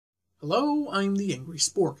Hello, I'm the Angry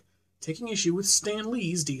Spork, taking issue with Stan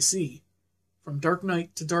Lee's DC. From Dark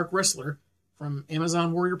Knight to Dark Wrestler, from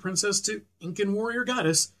Amazon Warrior Princess to Incan Warrior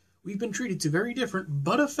Goddess, we've been treated to very different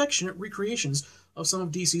but affectionate recreations of some of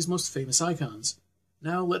DC's most famous icons.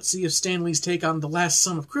 Now let's see if Stan Lee's take on The Last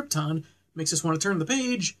Son of Krypton makes us want to turn the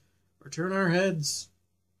page, or turn our heads.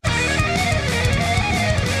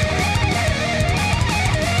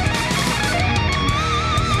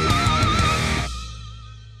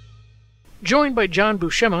 Joined by John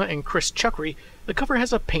Buscema and Chris Chukri, the cover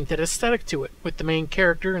has a painted aesthetic to it, with the main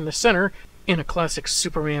character in the center, in a classic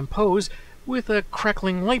Superman pose, with a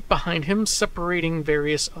crackling light behind him separating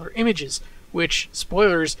various other images, which,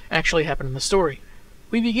 spoilers, actually happen in the story.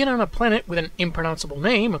 We begin on a planet with an impronounceable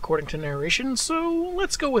name, according to narration, so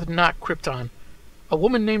let's go with not Krypton. A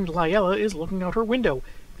woman named Lyella is looking out her window,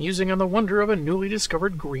 musing on the wonder of a newly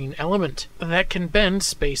discovered green element that can bend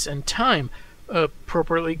space and time,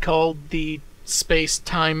 appropriately called the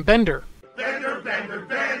Space-Time Bender. Bender, bender,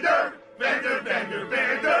 bender, bender, bender,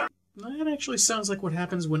 bender. That actually sounds like what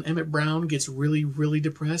happens when Emmett Brown gets really, really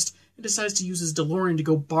depressed and decides to use his DeLorean to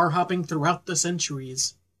go bar-hopping throughout the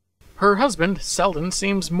centuries. Her husband, Selden,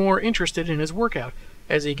 seems more interested in his workout,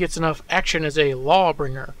 as he gets enough action as a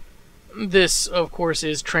lawbringer. This, of course,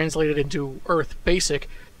 is translated into Earth Basic,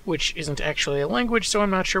 which isn't actually a language, so I'm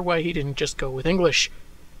not sure why he didn't just go with English.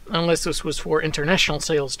 Unless this was for international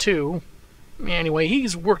sales, too. Anyway,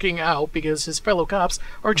 he's working out because his fellow cops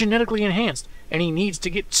are genetically enhanced, and he needs to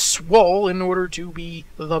get swole in order to be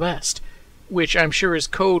the best. Which I'm sure is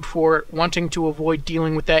code for wanting to avoid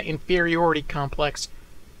dealing with that inferiority complex.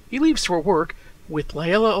 He leaves for work, with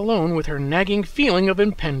Lyella alone with her nagging feeling of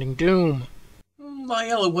impending doom.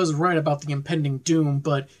 Lyella was right about the impending doom,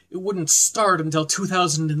 but it wouldn't start until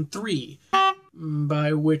 2003,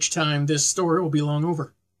 by which time this story will be long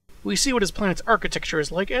over. We see what his planet's architecture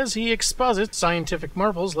is like as he exposits scientific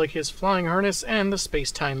marvels like his flying harness and the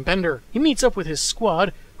space-time bender. He meets up with his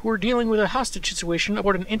squad, who are dealing with a hostage situation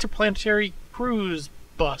aboard an interplanetary cruise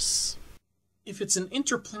bus. If it's an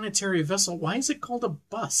interplanetary vessel, why is it called a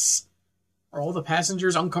bus? Are all the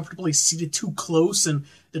passengers uncomfortably seated too close and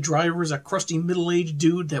the driver's a crusty middle-aged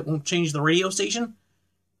dude that won't change the radio station?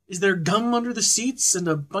 Is there gum under the seats and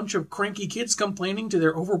a bunch of cranky kids complaining to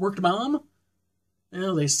their overworked mom?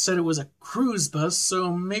 Well, they said it was a cruise bus,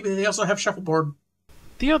 so maybe they also have shuffleboard.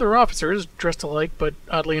 The other officers, dressed alike but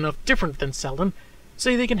oddly enough different than Selden,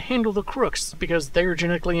 say they can handle the crooks because they're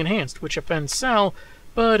genetically enhanced, which offends Sal,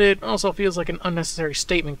 but it also feels like an unnecessary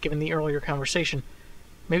statement given the earlier conversation.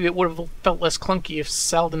 Maybe it would have felt less clunky if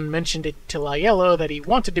Selden mentioned it to Lyella that he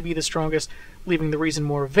wanted to be the strongest, leaving the reason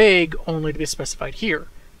more vague, only to be specified here.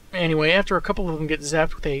 Anyway, after a couple of them get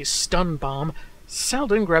zapped with a stun bomb,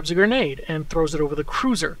 Selden grabs a grenade and throws it over the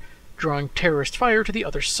cruiser, drawing terrorist fire to the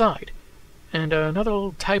other side. And another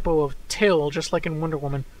little typo of till, just like in Wonder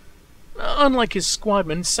Woman. Unlike his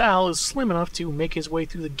squadman, Sal is slim enough to make his way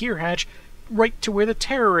through the gear hatch right to where the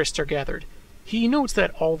terrorists are gathered. He notes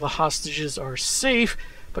that all the hostages are safe,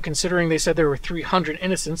 but considering they said there were 300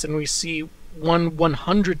 innocents and we see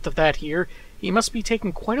 1/100th of that here, he must be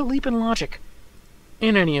taking quite a leap in logic.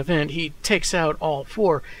 In any event, he takes out all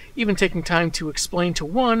four, even taking time to explain to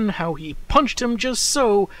one how he punched him just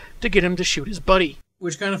so to get him to shoot his buddy.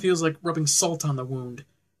 Which kind of feels like rubbing salt on the wound.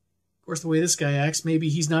 Of course, the way this guy acts, maybe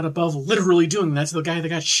he's not above literally doing that to the guy that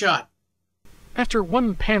got shot. After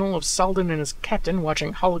one panel of Selden and his captain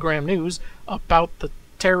watching hologram news about the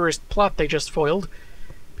terrorist plot they just foiled,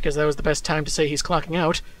 because that was the best time to say he's clocking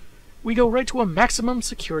out, we go right to a maximum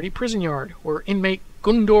security prison yard, where inmate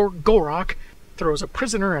Gundor Gorak throws a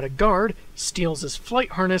prisoner at a guard, steals his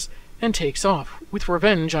flight harness, and takes off, with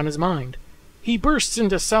revenge on his mind. He bursts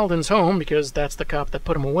into Selden's home, because that's the cop that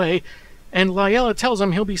put him away, and Lyella tells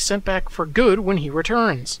him he'll be sent back for good when he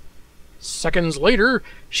returns. Seconds later,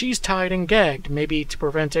 she's tied and gagged, maybe to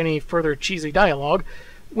prevent any further cheesy dialogue,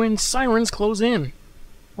 when sirens close in.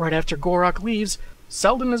 Right after Gorak leaves,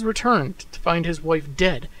 Selden is returned to find his wife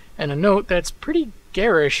dead, and a note that's pretty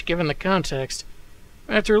garish given the context.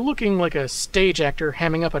 After looking like a stage actor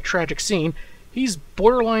hamming up a tragic scene, he's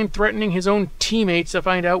borderline threatening his own teammates to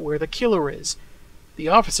find out where the killer is. The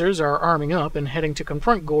officers are arming up and heading to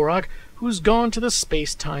confront Gorak, who's gone to the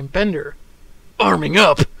space-time bender. Arming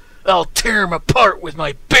up? I'll tear him apart with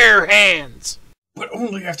my bare hands! But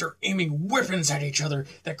only after aiming weapons at each other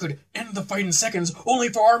that could end the fight in seconds, only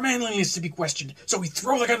for our manliness to be questioned, so we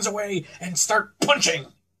throw the guns away and start punching!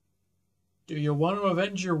 Do you want to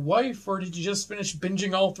avenge your wife, or did you just finish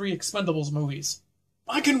binging all 3 Expendables movies?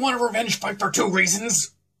 I can want a revenge fight for 2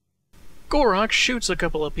 reasons! Gorak shoots a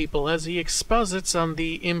couple of people as he exposits on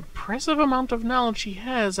the impressive amount of knowledge he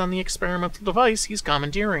has on the experimental device he's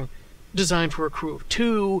commandeering. Designed for a crew of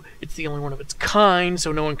 2, it's the only one of its kind,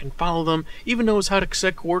 so no one can follow them, even knows how to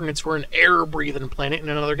set coordinates for an air-breathing planet in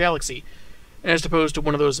another galaxy, as opposed to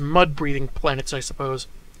one of those mud-breathing planets, I suppose.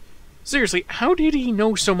 Seriously, how did he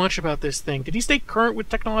know so much about this thing? Did he stay current with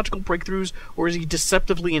technological breakthroughs, or is he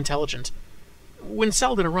deceptively intelligent? When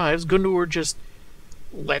Saladin arrives, Gundur just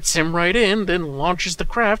lets him right in, then launches the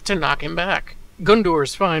craft to knock him back. Gundur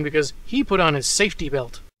is fine because he put on his safety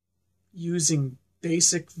belt. Using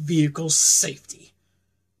basic vehicle safety.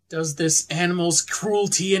 Does this animal's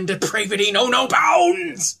cruelty and depravity know no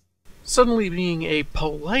bounds? Suddenly being a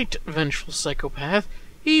polite, vengeful psychopath,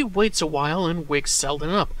 he waits a while and wakes Saladin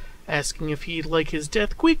up, asking if he'd like his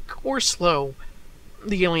death quick or slow.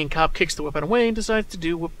 The alien cop kicks the weapon away and decides to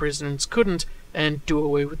do what prisoners couldn't, and do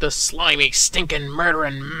away with the slimy, stinking,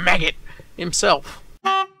 murdering maggot himself.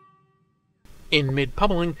 In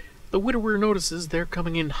mid-pummeling, the widower notices they're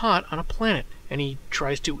coming in hot on a planet, and he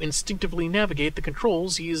tries to instinctively navigate the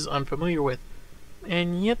controls he's unfamiliar with.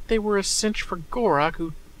 And yet they were a cinch for Gorak,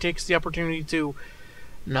 who takes the opportunity to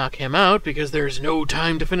knock him out because there's no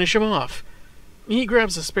time to finish him off. He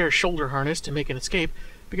grabs a spare shoulder harness to make an escape,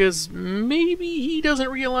 because maybe he doesn't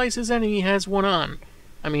realize his enemy has one on.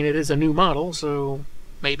 I mean, it is a new model, so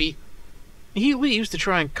maybe. He leaves to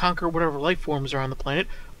try and conquer whatever life forms are on the planet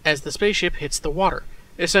as the spaceship hits the water,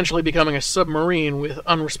 essentially becoming a submarine with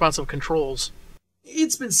unresponsive controls.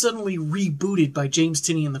 It's been suddenly rebooted by James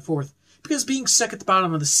Tinian IV, because being stuck at the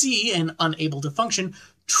bottom of the sea and unable to function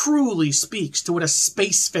truly speaks to what a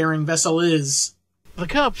spacefaring vessel is. The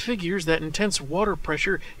cop figures that intense water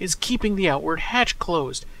pressure is keeping the outward hatch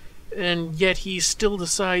closed, and yet he still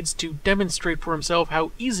decides to demonstrate for himself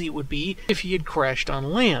how easy it would be if he had crashed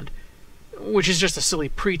on land, which is just a silly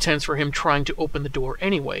pretense for him trying to open the door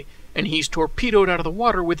anyway, and he's torpedoed out of the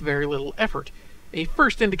water with very little effort, a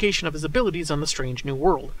first indication of his abilities on the strange new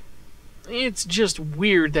world. It's just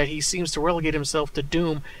weird that he seems to relegate himself to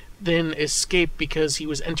doom, then escape because he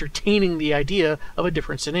was entertaining the idea of a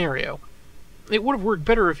different scenario. It would have worked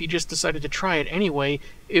better if he just decided to try it anyway,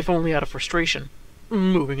 if only out of frustration.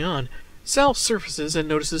 Moving on, Sal surfaces and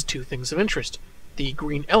notices 2 things of interest. The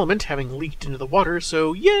green element having leaked into the water,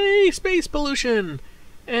 so yay, space pollution!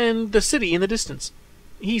 And the city in the distance.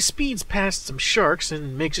 He speeds past some sharks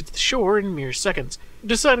and makes it to the shore in mere seconds,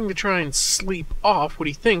 deciding to try and sleep off what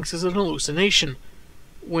he thinks is an hallucination.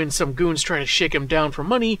 When some goons try to shake him down for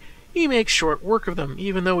money, he makes short work of them,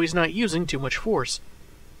 even though he's not using too much force.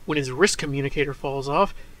 When his wrist communicator falls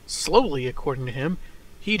off, slowly according to him,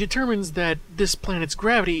 he determines that this planet's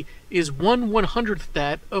gravity is 1/100th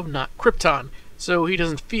that of not Krypton, so he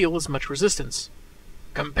doesn't feel as much resistance.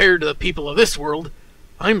 Compared to the people of this world,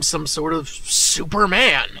 I'm some sort of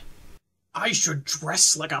Superman. I should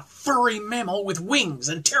dress like a furry mammal with wings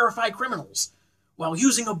and terrify criminals, while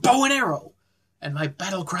using a bow and arrow, and my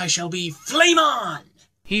battle cry shall be, Flame on!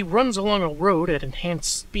 He runs along a road at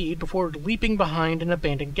enhanced speed before leaping behind an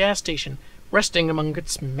abandoned gas station, resting among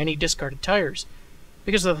its many discarded tires.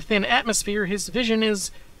 Because of the thin atmosphere, his vision is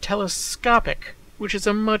telescopic, which is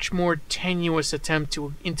a much more tenuous attempt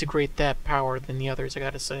to integrate that power than the others, I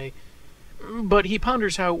gotta say. But he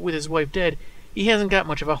ponders how, with his wife dead, he hasn't got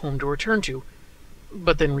much of a home to return to,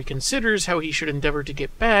 but then reconsiders how he should endeavor to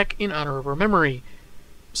get back in honor of her memory.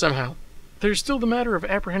 Somehow. There's still the matter of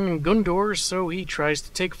apprehending Gundur, so he tries to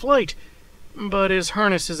take flight, but his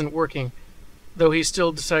harness isn't working, though he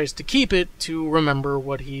still decides to keep it to remember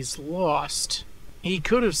what he's lost. He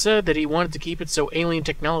could have said that he wanted to keep it so alien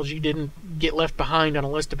technology didn't get left behind on a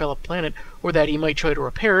less developed planet, or that he might try to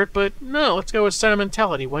repair it, but no, let's go with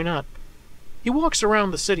sentimentality, why not? He walks around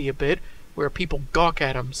the city a bit, where people gawk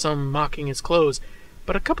at him, some mocking his clothes,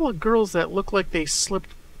 but a couple of girls that look like they slipped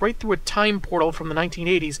right through a time portal from the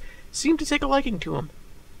 1980s seem to take a liking to him.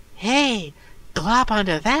 Hey, glop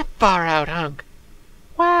onto that far-out hunk.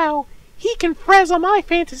 Wow, he can frazzle my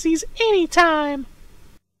fantasies anytime.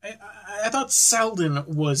 I thought Saladin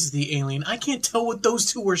was the alien. I can't tell what those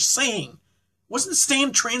two were saying. Wasn't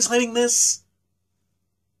Stan translating this?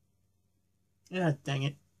 Yeah, dang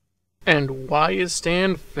it. And why is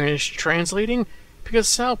Stan finished translating? Because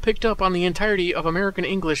Sal picked up on the entirety of American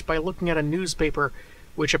English by looking at a newspaper,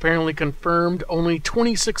 which apparently confirmed only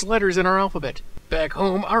 26 letters in our alphabet. Back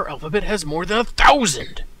home, our alphabet has more than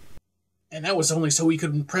 1,000! And that was only so we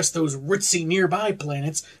could impress those ritzy nearby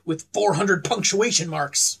planets with 400 punctuation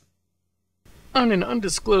marks. On an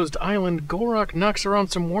undisclosed island, Gorak knocks around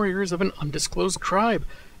some warriors of an undisclosed tribe,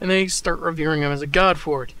 and they start revering him as a god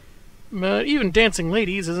for it. But even dancing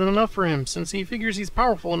ladies isn't enough for him, since he figures he's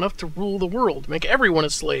powerful enough to rule the world, make everyone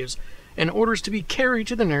his slaves, and orders to be carried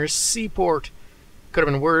to the nearest seaport. Could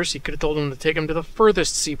have been worse, he could have told him to take him to the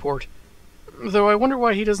furthest seaport. Though I wonder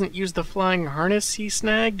why he doesn't use the flying harness he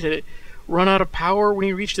snagged. Did it run out of power when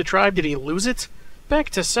he reached the tribe? Did he lose it? Back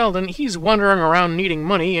to Selden, he's wandering around needing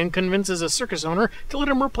money and convinces a circus owner to let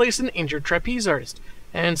him replace an injured trapeze artist,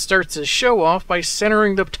 and starts his show off by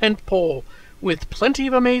centering the tent pole, with plenty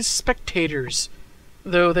of amazed spectators,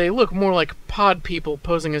 though they look more like pod people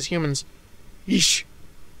posing as humans. Yeesh.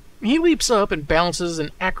 He leaps up and balances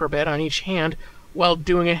an acrobat on each hand while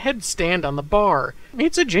doing a headstand on the bar.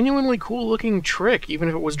 It's a genuinely cool-looking trick, even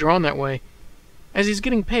if it was drawn that way. As he's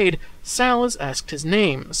getting paid, Sal is asked his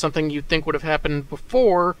name, something you'd think would have happened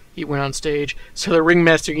before he went on stage, so the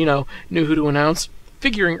ringmaster, knew who to announce.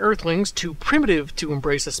 Figuring Earthlings too primitive to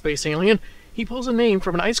embrace a space alien, he pulls a name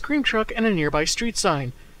from an ice cream truck and a nearby street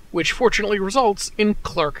sign, which fortunately results in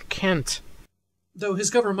Clark Kent. Though his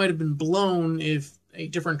cover might have been blown if a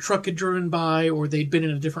different truck had driven by or they'd been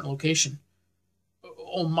in a different location.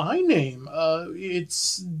 Oh, my name?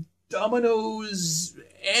 It's Domino's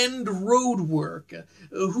End Road Work.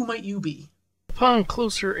 Who might you be? Upon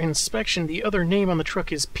closer inspection, the other name on the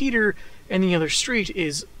truck is Peter, and the other street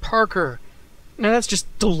is Parker. Now that's just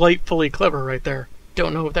delightfully clever right there.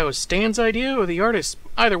 Don't know if that was Stan's idea or the artist's.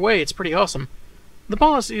 Either way, it's pretty awesome. The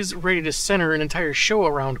boss is ready to center an entire show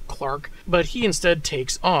around Clark, but he instead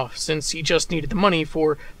takes off, since he just needed the money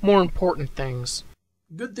for more important things.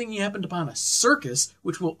 Good thing you happened upon a circus,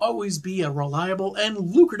 which will always be a reliable and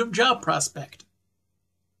lucrative job prospect.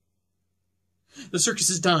 The circus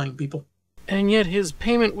is dying, people. And yet his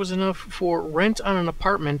payment was enough for rent on an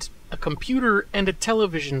apartment, a computer, and a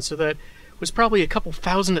television, so that was probably a couple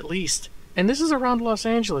thousand at least. And this is around Los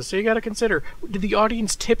Angeles, so you gotta consider, did the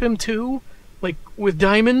audience tip him too? Like, with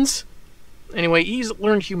diamonds? Anyway, he's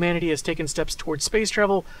learned humanity has taken steps towards space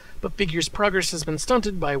travel, but figures progress has been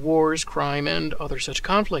stunted by wars, crime, and other such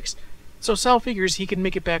conflicts. So Sal figures he can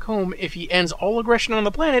make it back home if he ends all aggression on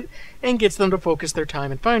the planet and gets them to focus their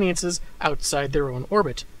time and finances outside their own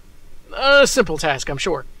orbit. A simple task, I'm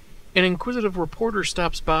sure. An inquisitive reporter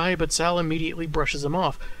stops by, but Sal immediately brushes him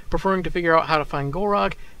off, preferring to figure out how to find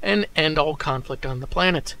Gorog and end all conflict on the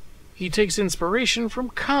planet. He takes inspiration from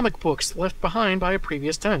comic books left behind by a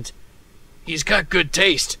previous tenant. He's got good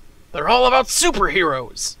taste. They're all about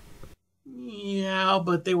superheroes. Yeah,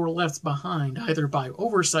 but they were left behind, either by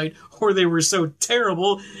oversight or they were so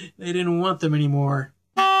terrible they didn't want them anymore.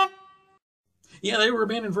 Yeah, they were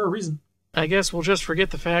abandoned for a reason. I guess we'll just forget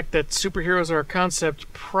the fact that superheroes are a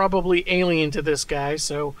concept probably alien to this guy,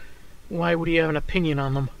 so why would he have an opinion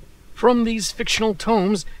on them? From these fictional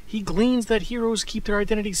tomes, he gleans that heroes keep their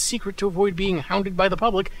identities secret to avoid being hounded by the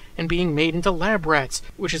public and being made into lab rats,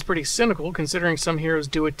 which is pretty cynical considering some heroes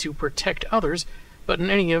do it to protect others, but in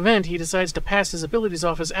any event, he decides to pass his abilities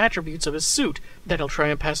off as attributes of his suit that he'll try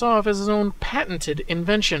and pass off as his own patented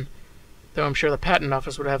invention. Though I'm sure the patent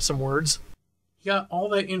office would have some words. He got all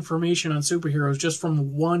that information on superheroes just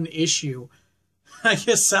from one issue. I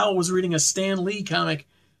guess Sal was reading a Stan Lee comic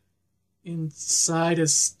inside a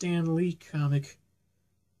Stan Lee comic.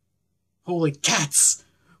 Holy cats!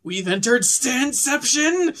 We've entered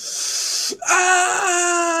Stanception! Ah!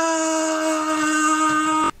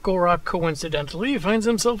 Gorok coincidentally finds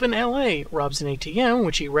himself in LA, robs an ATM,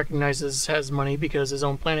 which he recognizes has money because his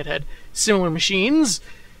own planet had similar machines.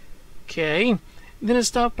 Okay. Then is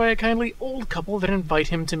stopped by a kindly old couple that invite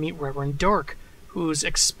him to meet Reverend Dark, who's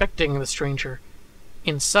expecting the stranger.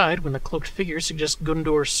 Inside, when the cloaked figure suggests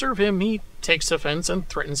Gundur serve him, he takes offense and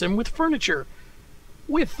threatens him with furniture.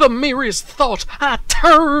 With the merest thought, I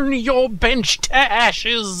turn your bench to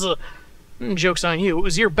ashes! Joke's on you, it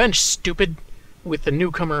was your bench, stupid! With the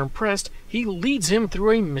newcomer impressed, he leads him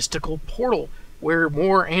through a mystical portal, where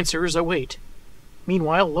more answers await.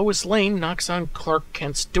 Meanwhile, Lois Lane knocks on Clark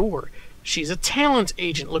Kent's door. She's a talent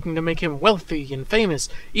agent looking to make him wealthy and famous,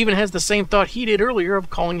 even has the same thought he did earlier of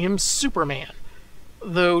calling him Superman.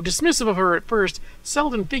 Though dismissive of her at first,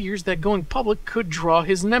 Selden figures that going public could draw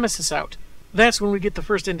his nemesis out. That's when we get the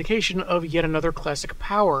first indication of yet another classic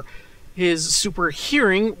power, his super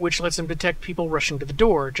hearing, which lets him detect people rushing to the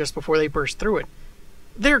door just before they burst through it.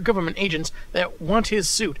 They're government agents that want his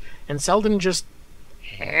suit, and Selden just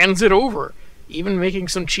hands it over, even making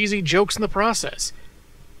some cheesy jokes in the process.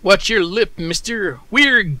 Watch your lip, mister.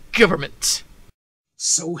 We're government.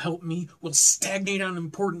 So help me, we'll stagnate on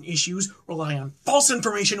important issues, rely on false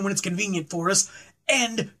information when it's convenient for us,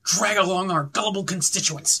 and drag along our gullible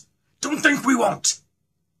constituents. Don't think we won't!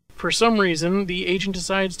 For some reason, the agent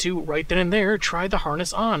decides to, right then and there, try the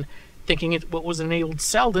harness on, thinking it what was enabled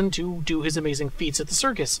Salden to do his amazing feats at the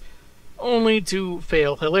circus, only to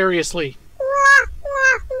fail hilariously.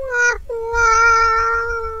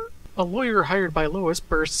 A lawyer hired by Lois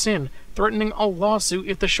bursts in, threatening a lawsuit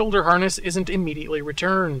if the shoulder harness isn't immediately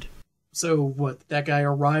returned. So what, that guy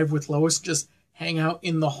arrived with Lois, just hang out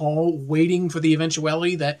in the hall waiting for the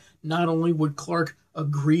eventuality that not only would Clark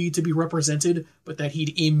agree to be represented, but that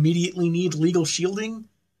he'd immediately need legal shielding?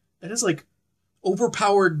 That is like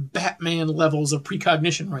overpowered Batman levels of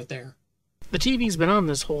precognition right there. The TV's been on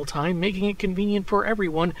this whole time, making it convenient for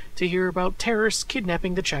everyone to hear about terrorists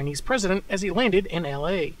kidnapping the Chinese president as he landed in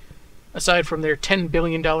L.A. Aside from their $10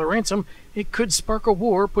 billion ransom, it could spark a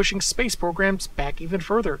war pushing space programs back even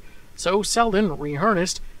further. So Selden,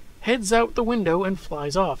 reharnessed, heads out the window and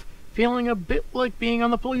flies off, feeling a bit like being on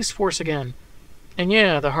the police force again. And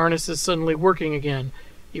yeah, the harness is suddenly working again,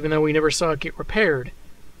 even though we never saw it get repaired.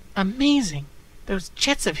 Amazing! Those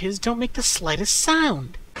jets of his don't make the slightest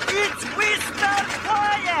sound. It's whisper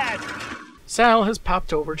quiet! Sal has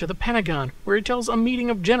popped over to the Pentagon, where he tells a meeting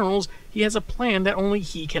of generals he has a plan that only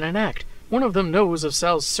he can enact. One of them knows of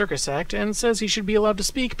Sal's circus act and says he should be allowed to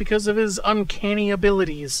speak because of his uncanny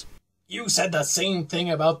abilities. You said the same thing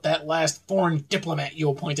about that last foreign diplomat you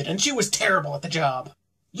appointed, and she was terrible at the job.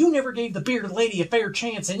 You never gave the bearded lady a fair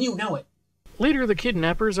chance, and you know it. Later, the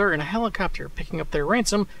kidnappers are in a helicopter picking up their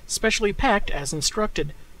ransom, specially packed as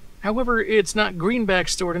instructed. However, it's not greenback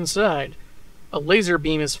stored inside. A laser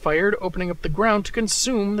beam is fired, opening up the ground to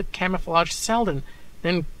consume the camouflaged Salden,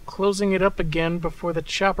 then closing it up again before the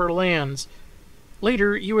chopper lands.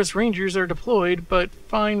 Later, U.S. Rangers are deployed, but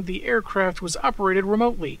find the aircraft was operated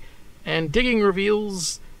remotely, and digging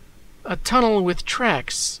reveals a tunnel with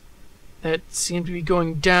tracks that seem to be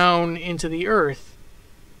going down into the earth.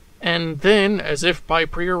 And then, as if by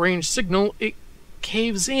prearranged signal, it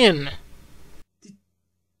caves in.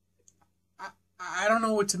 I don't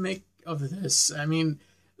know what to make of this. I mean,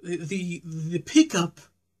 the pickup,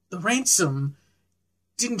 the ransom,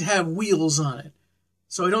 didn't have wheels on it.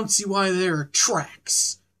 So I don't see why there are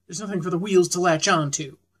tracks. There's nothing for the wheels to latch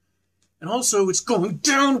onto. And also, it's going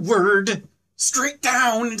downward, straight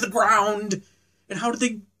down into the ground. And how do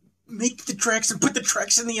they make the tracks and put the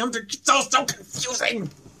tracks in the under? It's all so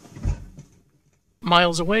confusing.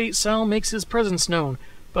 Miles away, Sal makes his presence known,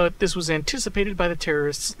 but this was anticipated by the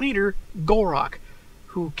terrorists' leader, Gorok,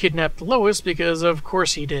 who kidnapped Lois because of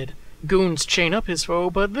course he did. Goons chain up his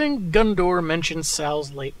foe, but then Gundor mentions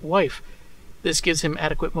Sal's late wife. This gives him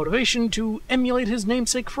adequate motivation to emulate his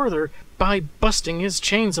namesake further by busting his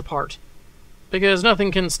chains apart. Because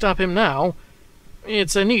nothing can stop him now.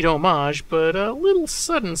 It's a neat homage, but a little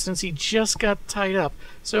sudden since he just got tied up,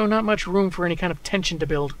 so not much room for any kind of tension to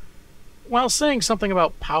build. While saying something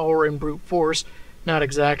about power and brute force, not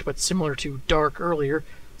exact but similar to Dark earlier,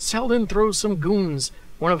 Salden throws some goons,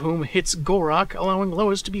 one of whom hits Gorok, allowing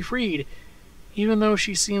Lois to be freed, even though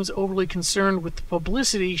she seems overly concerned with the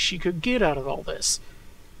publicity she could get out of all this.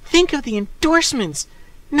 Think of the endorsements!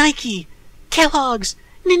 Nike, Kellogg's,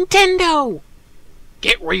 Nintendo!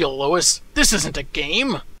 Get real, Lois. This isn't a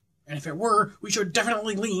game. And if it were, we should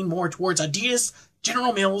definitely lean more towards Adidas,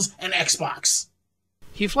 General Mills, and Xbox.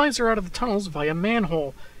 He flies her out of the tunnels via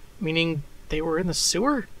manhole, meaning they were in the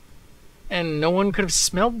sewer? And no one could have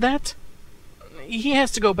smelled that? He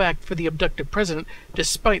has to go back for the abducted president,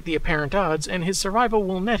 despite the apparent odds, and his survival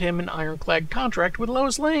will net him an ironclad contract with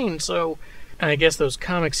Lois Lane, so I guess those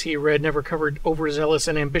comics he read never covered overzealous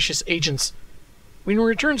and ambitious agents. When he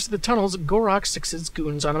returns to the tunnels, Gorok sticks his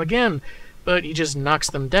goons on him again, but he just knocks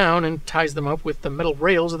them down and ties them up with the metal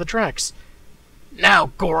rails of the tracks.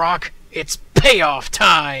 Now, Gorok, it's payoff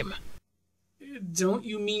time! Don't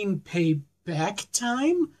you mean payback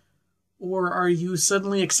time? Or are you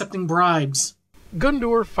suddenly accepting bribes?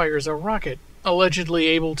 Gundor fires a rocket, allegedly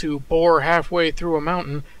able to bore halfway through a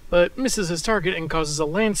mountain, but misses his target and causes a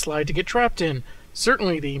landslide to get trapped in.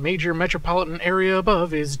 Certainly the major metropolitan area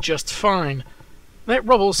above is just fine. That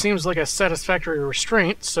rubble seems like a satisfactory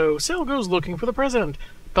restraint, so Sal goes looking for the president,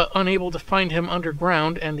 but unable to find him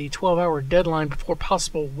underground and the 12-hour deadline before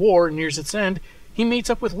possible war nears its end, he meets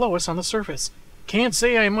up with Lois on the surface. Can't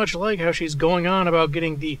say I much like how she's going on about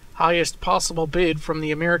getting the highest possible bid from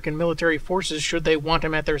the American military forces should they want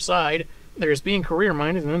him at their side. There's being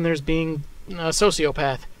career-minded, and then there's being a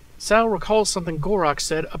sociopath. Sal recalls something Gorok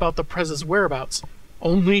said about the Prez's whereabouts.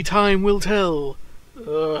 Only time will tell.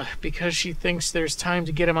 Because she thinks there's time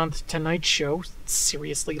to get him on the Tonight Show.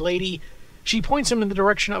 Seriously, lady. She points him in the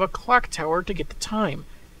direction of a clock tower to get the time.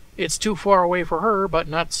 It's too far away for her, but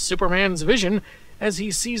not Superman's vision, as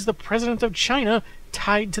he sees the president of China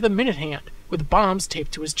tied to the minute hand, with bombs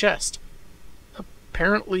taped to his chest.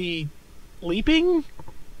 Apparently leaping?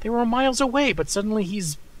 They were miles away, but suddenly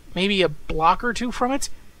he's maybe a block or two from it?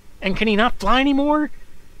 And can he not fly anymore?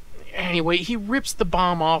 Anyway, he rips the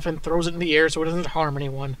bomb off and throws it in the air so it doesn't harm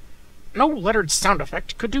anyone. No lettered sound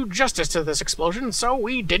effect could do justice to this explosion, so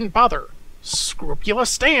we didn't bother. Scrupulous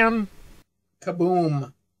Stan.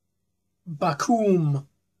 Kaboom. Bakoom.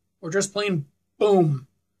 Or just plain boom.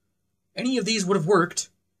 Any of these would have worked.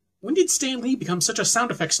 When did Stan Lee become such a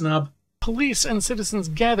sound effect snob? Police and citizens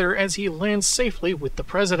gather as he lands safely with the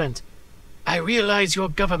president. I realize your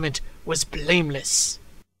government was blameless.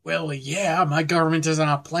 Well, yeah, my government is on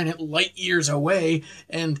a planet light years away,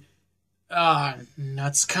 and...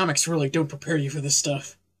 nuts. Comics really don't prepare you for this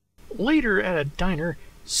stuff. Later at a diner,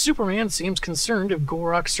 Superman seems concerned if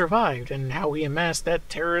Gorak survived and how he amassed that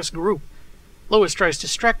terrorist group. Lois tries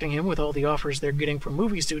distracting him with all the offers they're getting from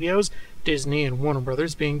movie studios, Disney and Warner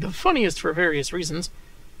Brothers being the funniest for various reasons.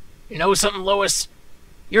 You know something, Lois?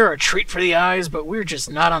 You're a treat for the eyes, but we're just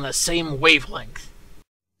not on the same wavelength.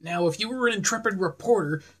 Now, if you were an intrepid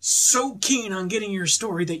reporter so keen on getting your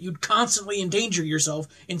story that you'd constantly endanger yourself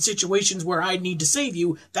in situations where I'd need to save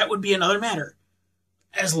you, that would be another matter.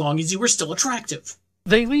 As long as you were still attractive.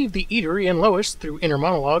 They leave the eatery, and Lois, through inner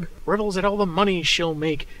monologue, revels at all the money she'll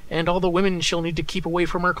make and all the women she'll need to keep away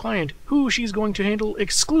from her client, who she's going to handle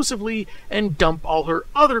exclusively and dump all her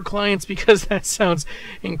other clients because that sounds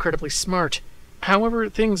incredibly smart. However,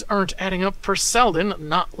 things aren't adding up for Selden,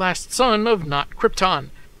 not last son of Not Krypton.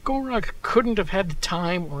 Gorak couldn't have had the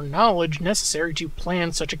time or knowledge necessary to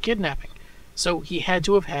plan such a kidnapping, so he had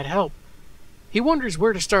to have had help. He wonders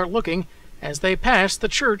where to start looking as they pass the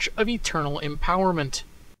Church of Eternal Empowerment.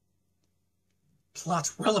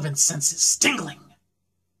 Plot relevance senses tingling.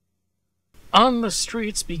 On the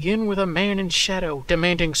streets begin with a man in shadow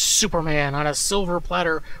demanding Superman on a silver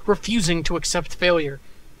platter, refusing to accept failure.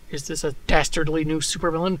 Is this a dastardly new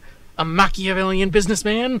supervillain? A Machiavellian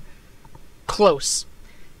businessman? Close.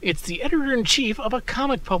 It's the editor-in-chief of a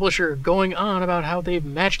comic publisher going on about how they've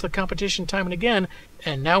matched the competition time and again,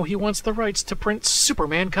 and now he wants the rights to print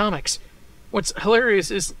Superman comics. What's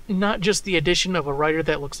hilarious is not just the addition of a writer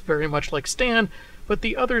that looks very much like Stan, but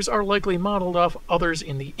the others are likely modeled off others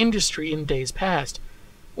in the industry in days past.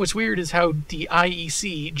 What's weird is how the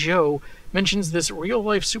IEC, Joe, mentions this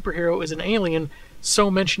real-life superhero is an alien,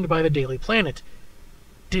 so mentioned by the Daily Planet.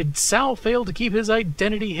 Did Sal fail to keep his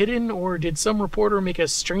identity hidden, or did some reporter make a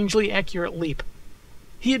strangely accurate leap?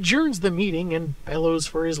 He adjourns the meeting and bellows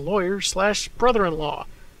for his lawyer/brother-in-law.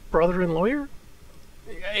 Brother-in-lawyer?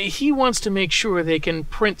 He wants to make sure they can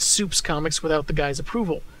print Soup's comics without the guy's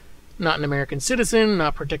approval. Not an American citizen,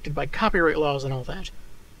 not protected by copyright laws and all that.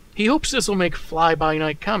 He hopes this will make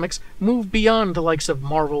fly-by-night comics move beyond the likes of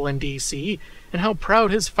Marvel and DC, and how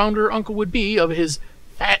proud his founder uncle would be of his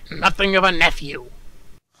fat nothing of a nephew.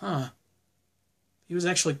 Huh. He was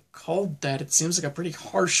actually called that. It seems like a pretty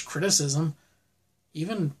harsh criticism.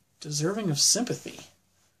 Even deserving of sympathy.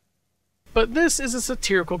 But this is a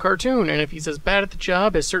satirical cartoon, and if he's as bad at the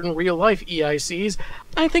job as certain real-life EICs,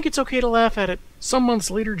 I think it's okay to laugh at it. Some months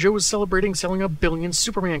later, Joe is celebrating selling 1 billion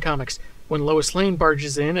Superman comics, when Lois Lane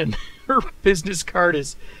barges in, and her business card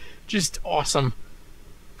is just awesome.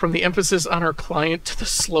 From the emphasis on her client to the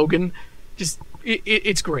slogan,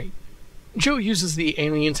 it's great. Joe uses the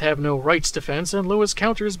aliens have no rights defense, and Lois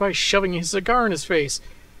counters by shoving his cigar in his face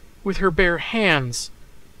with her bare hands.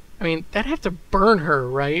 I mean, that'd have to burn her,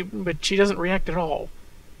 right? But she doesn't react at all.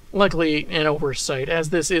 Likely an oversight,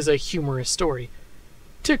 as this is a humorous story.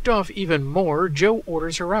 Ticked off even more, Joe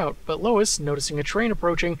orders her out, but Lois, noticing a train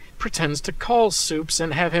approaching, pretends to call Soups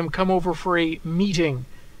and have him come over for a meeting.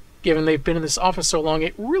 Given they've been in this office so long,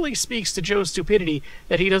 it really speaks to Joe's stupidity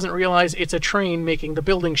that he doesn't realize it's a train making the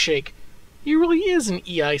building shake. He really is an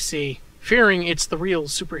EIC. Fearing it's the real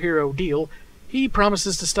superhero deal, he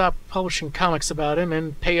promises to stop publishing comics about him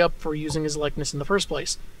and pay up for using his likeness in the first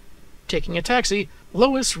place. Taking a taxi,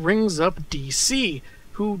 Lois rings up DC,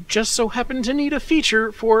 who just so happened to need a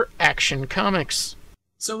feature for Action Comics.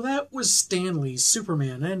 So that was Stan Lee's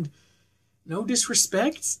Superman, and no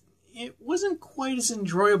disrespect, it wasn't quite as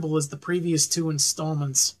enjoyable as the previous 2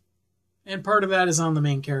 installments. And part of that is on the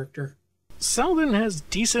main character. Selden has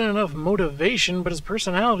decent enough motivation, but his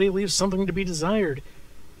personality leaves something to be desired.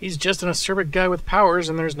 He's just an acerbic guy with powers,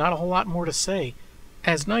 and there's not a whole lot more to say.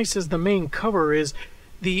 As nice as the main cover is,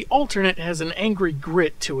 the alternate has an angry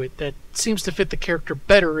grit to it that seems to fit the character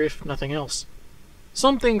better, if nothing else.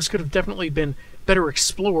 Some things could have definitely been better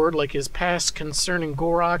explored, like his past concerning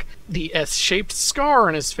Gorak, the S-shaped scar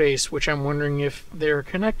on his face, which I'm wondering if they're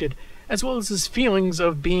connected, as well as his feelings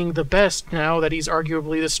of being the best now that he's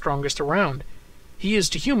arguably the strongest around. He is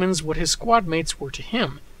to humans what his squad mates were to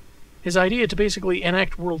him. His idea to basically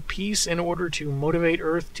enact world peace in order to motivate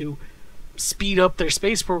Earth to speed up their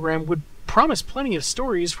space program would promise plenty of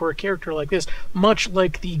stories for a character like this, much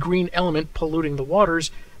like the green element polluting the waters,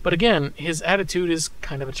 but again, his attitude is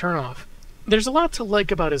kind of a turnoff. There's a lot to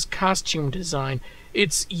like about his costume design.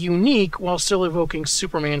 It's unique while still evoking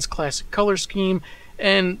Superman's classic color scheme,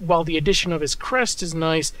 and while the addition of his crest is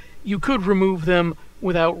nice, you could remove them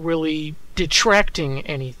without really detracting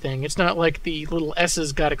anything. It's not like the little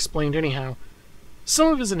S's got explained anyhow. Some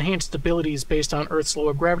of his enhanced abilities based on Earth's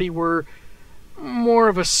lower gravity were more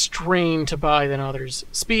of a strain to buy than others.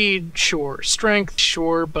 Speed, sure. Strength,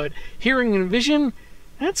 sure. But hearing and vision,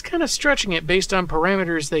 that's kind of stretching it based on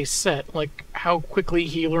parameters they set, like how quickly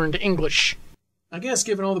he learned English. I guess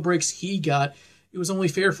given all the breaks he got, it was only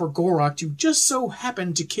fair for Gorok to just so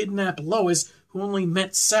happen to kidnap Lois, who only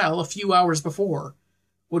met Sal a few hours before.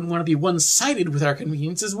 Wouldn't want to be one-sided with our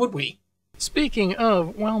conveniences, would we? Speaking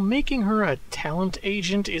of, while making her a talent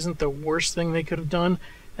agent isn't the worst thing they could have done,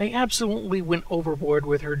 they absolutely went overboard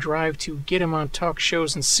with her drive to get him on talk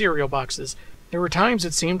shows and cereal boxes. There were times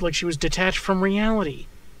it seemed like she was detached from reality.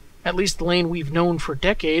 At least the Lane we've known for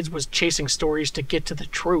decades was chasing stories to get to the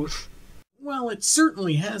truth. Well, it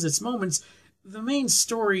certainly has its moments. The main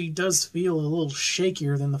story does feel a little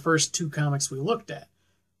shakier than the first two comics we looked at.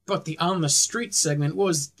 But the On the Street segment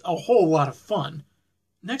was a whole lot of fun.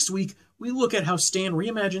 Next week, we look at how Stan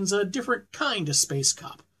reimagines a different kind of space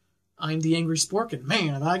cop. I'm the Angry Spork, and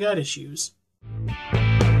man, have I got issues.